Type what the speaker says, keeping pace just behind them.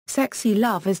Sexy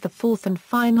Love is the fourth and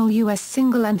final US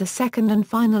single and the second and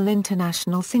final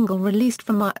international single released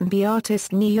from R&B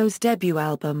artist Ne-Yo's debut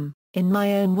album, In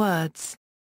My Own Words.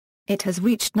 It has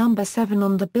reached number 7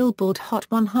 on the Billboard Hot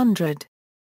 100.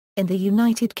 In the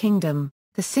United Kingdom,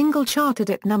 the single charted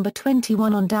at number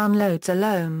 21 on downloads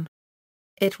alone.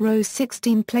 It rose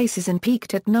 16 places and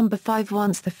peaked at number 5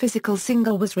 once the physical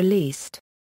single was released.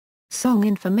 Song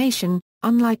information: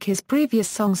 unlike his previous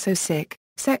song So Sick,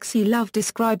 Sexy Love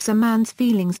describes a man's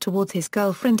feelings towards his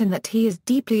girlfriend and that he is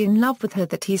deeply in love with her,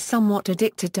 that he's somewhat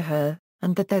addicted to her,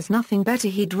 and that there's nothing better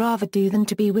he'd rather do than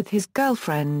to be with his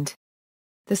girlfriend.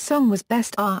 The song was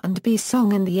Best R&B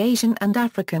Song in the Asian and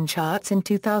African charts in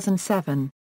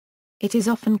 2007. It is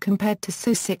often compared to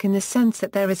So Sick in the sense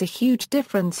that there is a huge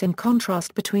difference in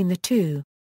contrast between the two.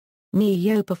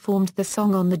 Ne-Yo performed the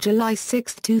song on the July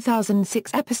 6,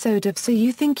 2006 episode of So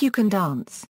You Think You Can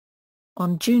Dance.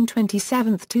 On June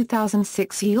 27,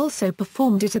 2006 he also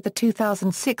performed it at the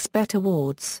 2006 BET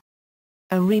Awards.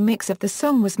 A remix of the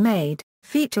song was made,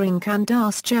 featuring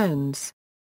Candace Jones.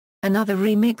 Another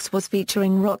remix was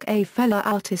featuring Roc-A-Fella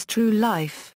artist True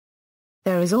Life.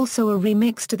 There is also a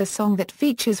remix to the song that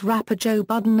features rapper Joe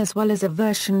Budden as well as a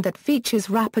version that features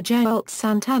rapper Joel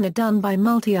Santana done by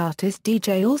multi-artist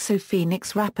DJ also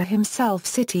Phoenix rapper himself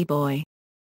City Boy.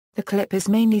 The clip is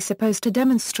mainly supposed to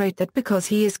demonstrate that because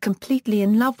he is completely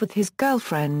in love with his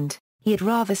girlfriend, he'd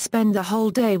rather spend the whole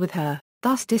day with her,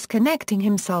 thus disconnecting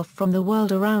himself from the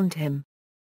world around him.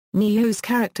 Ne-Yo's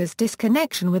character's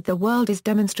disconnection with the world is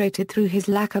demonstrated through his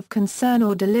lack of concern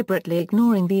or deliberately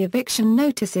ignoring the eviction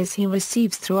notices he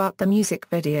receives throughout the music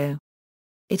video.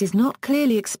 It is not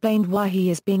clearly explained why he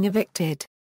is being evicted.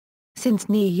 Since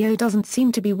Ne-Yo doesn't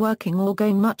seem to be working or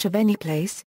going much of any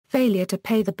place, failure to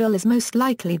pay the bill is most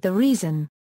likely the reason.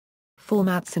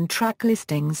 Formats and track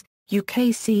listings: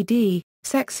 UK CD,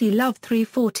 Sexy Love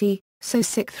 340, So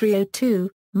Sick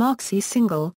 302, Maxi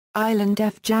Single, Island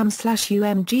F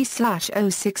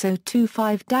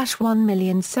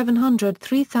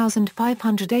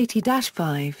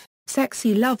Jam/UMG/06025-1703580-5,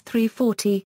 Sexy Love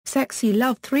 340, Sexy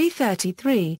Love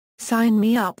 333, Sign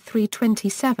Me Up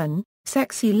 327,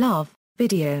 Sexy Love,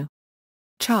 video.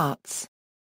 Charts.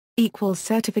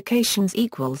 Certifications.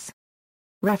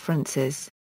 References.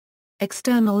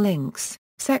 External links: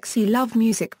 Sexy Love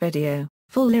music video,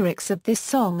 full lyrics of this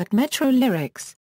song at Metro Lyrics.